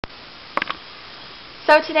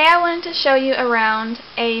So today I wanted to show you around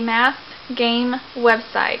a math game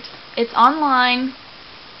website. It's online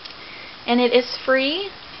and it is free,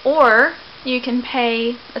 or you can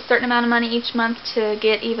pay a certain amount of money each month to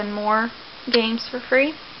get even more games for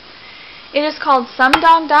free. It is called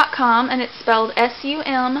Sumdog.com, and it's spelled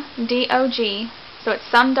S-U-M-D-O-G, so it's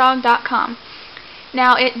Sumdog.com.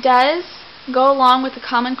 Now it does go along with the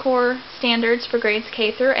Common Core standards for grades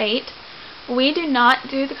K through 8. We do not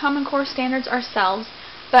do the Common Core standards ourselves,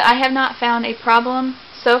 but I have not found a problem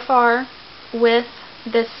so far with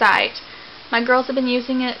this site. My girls have been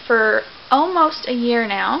using it for almost a year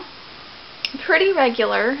now, pretty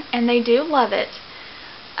regular, and they do love it.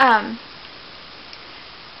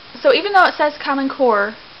 So even though it says Common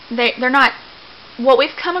Core, they're not, what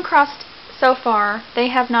we've come across so far, they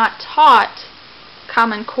have not taught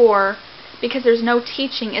Common Core because there's no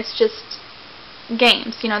teaching. It's just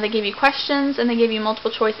games. You know, they give you questions and they give you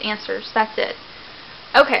multiple choice answers. That's it.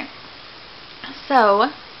 Okay,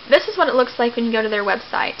 so this is what it looks like when you go to their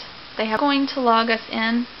website. They are going to log us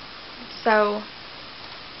in, so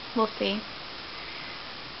we'll see.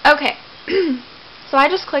 Okay, so I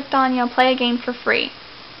just clicked on, play a game for free.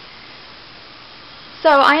 So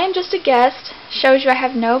I am just a guest. Shows you I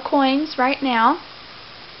have no coins right now.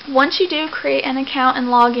 Once you do create an account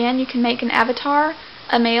and log in, you can make an avatar,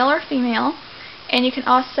 a male or female, and you can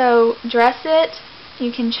also dress it.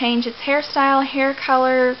 You can change its hairstyle, hair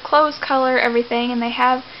color, clothes color, everything, and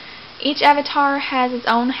each avatar has its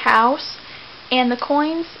own house, and the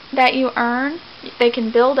coins that you earn, they can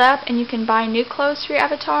build up, and you can buy new clothes for your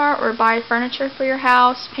avatar or buy furniture for your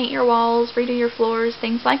house, paint your walls, redo your floors,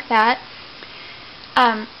 things like that.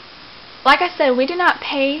 Like I said, we do not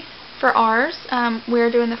pay for ours. We're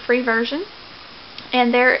doing the free version,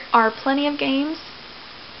 and there are plenty of games.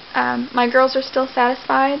 My girls are still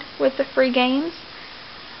satisfied with the free games.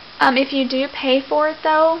 If you do pay for it,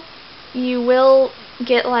 though, you will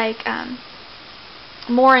get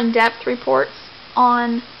more in-depth reports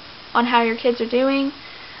on how your kids are doing.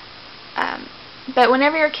 But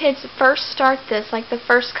whenever your kids first start this, like the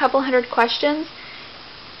first couple hundred questions,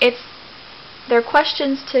 they're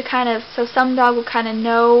questions to so Sumdog will kind of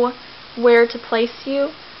know where to place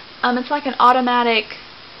you. It's like an automatic,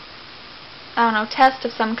 test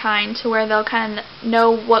of some kind, to where they'll kind of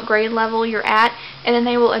know what grade level you're at, and then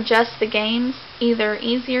they will adjust the games either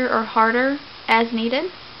easier or harder as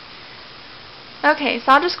needed. Okay,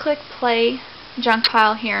 so I'll just click play junk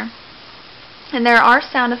pile here, and there are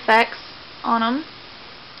sound effects on them.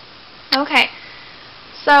 Okay,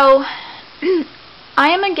 so I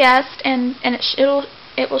am a guest, and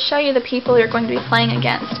it will show you the people you're going to be playing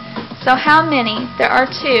against. So how many? There are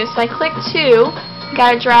 2. So I click 2,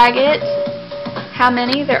 gotta drag it. How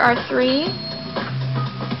many? There are 3.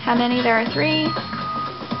 How many? There are 3.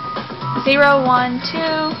 0, 1,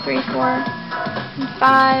 2, 3, 4,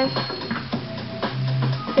 5,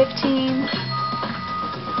 15.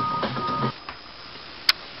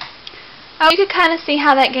 You could kind of see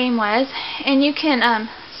how that game was, and you can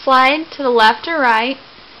slide to the left or right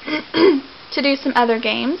to do some other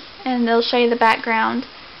games, and they'll show you the background.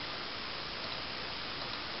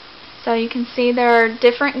 So you can see there are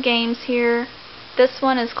different games here. This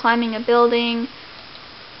one is climbing a building,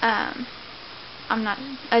 a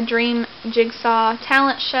dream jigsaw,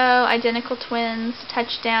 talent show, identical twins,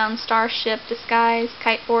 touchdown, starship, disguise,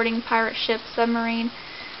 kiteboarding, pirate ship, submarine,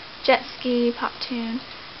 jet ski, pop tune.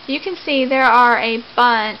 You can see there are a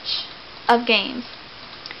bunch of games,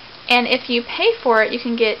 and if you pay for it, you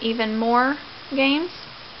can get even more games.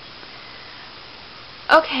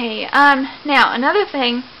 Okay, now another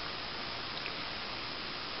thing.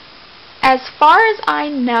 As far as I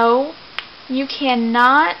know, you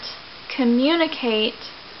cannot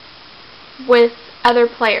communicate with other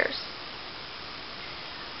players.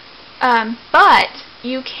 But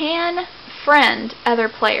you can friend other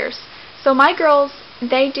players. So my girls,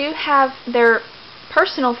 they do have their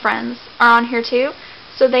personal friends are on here too,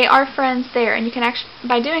 so they are friends there, and you can actually,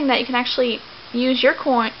 by doing that, you can actually use your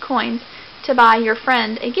coins to buy your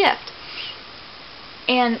friend a gift.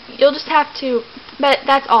 And you'll just have to, but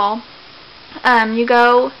that's all. You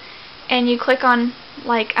go and you click on,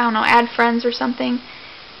 add friends or something,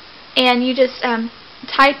 and you just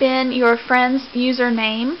type in your friend's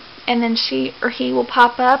username, and then she or he will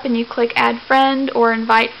pop up, and you click add friend or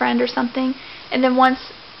invite friend or something, and then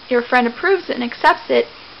once your friend approves it and accepts it,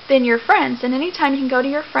 then you're friends. And anytime you can go to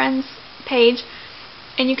your friend's page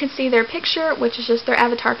and you can see their picture, which is just their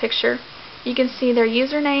avatar picture. You can see their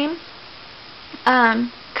username,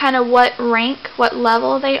 kind of what rank, what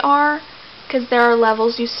level they are, because there are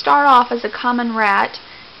levels. You start off as a common rat,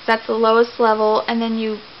 that's the lowest level, and then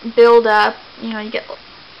you build up. You know, you get.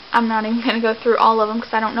 I'm not even going to go through all of them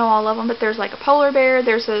because I don't know all of them, but there's like a polar bear,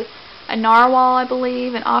 there's a narwhal, I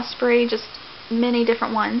believe, an osprey, just many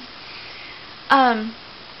different ones.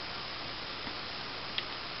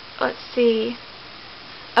 Let's see.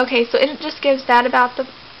 Okay, so it just gives that about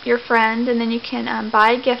your friend, and then you can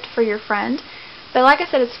buy a gift for your friend. But like I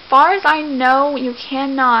said, as far as I know, you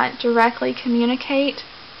cannot directly communicate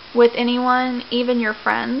with anyone, even your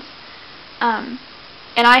friends. And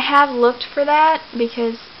I have looked for that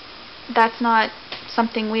because that's not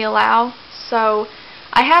something we allow. So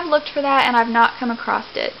I have looked for that and I've not come across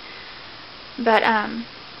it. But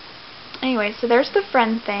anyway, so there's the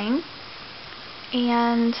friend thing.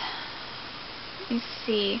 And let me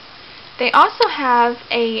see. They also have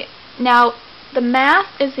now the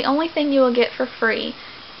math is the only thing you will get for free.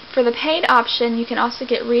 For the paid option, you can also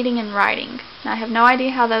get reading and writing. Now I have no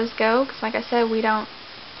idea how those go because, like I said, we don't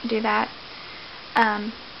do that.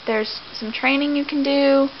 There's some training you can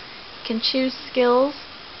do. You can choose skills.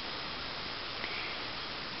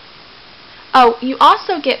 Oh, you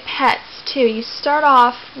also get pets too. You start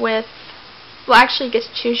off with, well, actually you get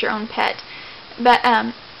to choose your own pet. But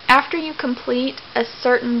after you complete a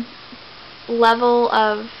certain level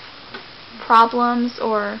of problems,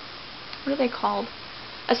 or what are they called?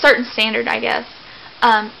 A certain standard, I guess.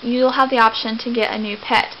 You'll have the option to get a new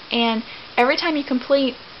pet. And every time you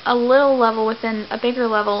complete a little level within a bigger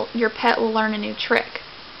level, your pet will learn a new trick.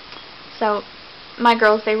 So my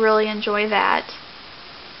girls, they really enjoy that.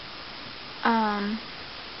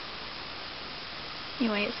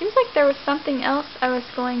 Anyway, it seems like there was something else I was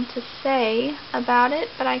going to say about it,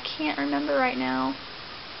 but I can't remember right now.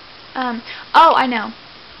 Oh, I know.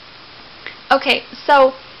 Okay,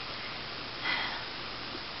 so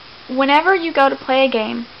whenever you go to play a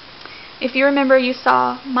game, if you remember, you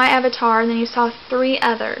saw my avatar and then you saw 3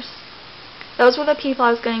 others. Those were the people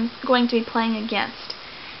I was going to be playing against.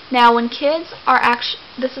 Now, when kids are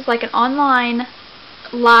this is like an online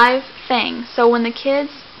live thing. So when the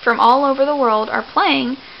kids from all over the world are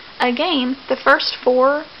playing a game, the first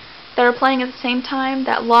 4 that are playing at the same time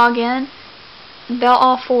that log in, they'll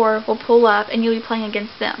all 4 will pull up and you'll be playing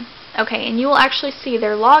against them. Okay, and you will actually see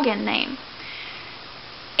their login name.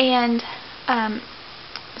 And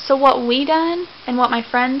so what we done, and what my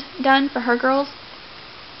friend done for her girls,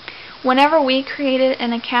 whenever we created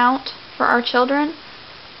an account for our children,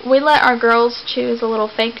 we let our girls choose a little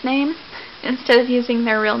fake name instead of using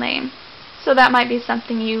their real name. So that might be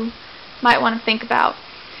something you might want to think about.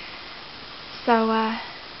 So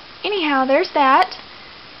anyhow, there's that.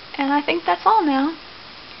 And I think that's all now.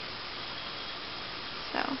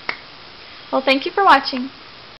 So, well, thank you for watching.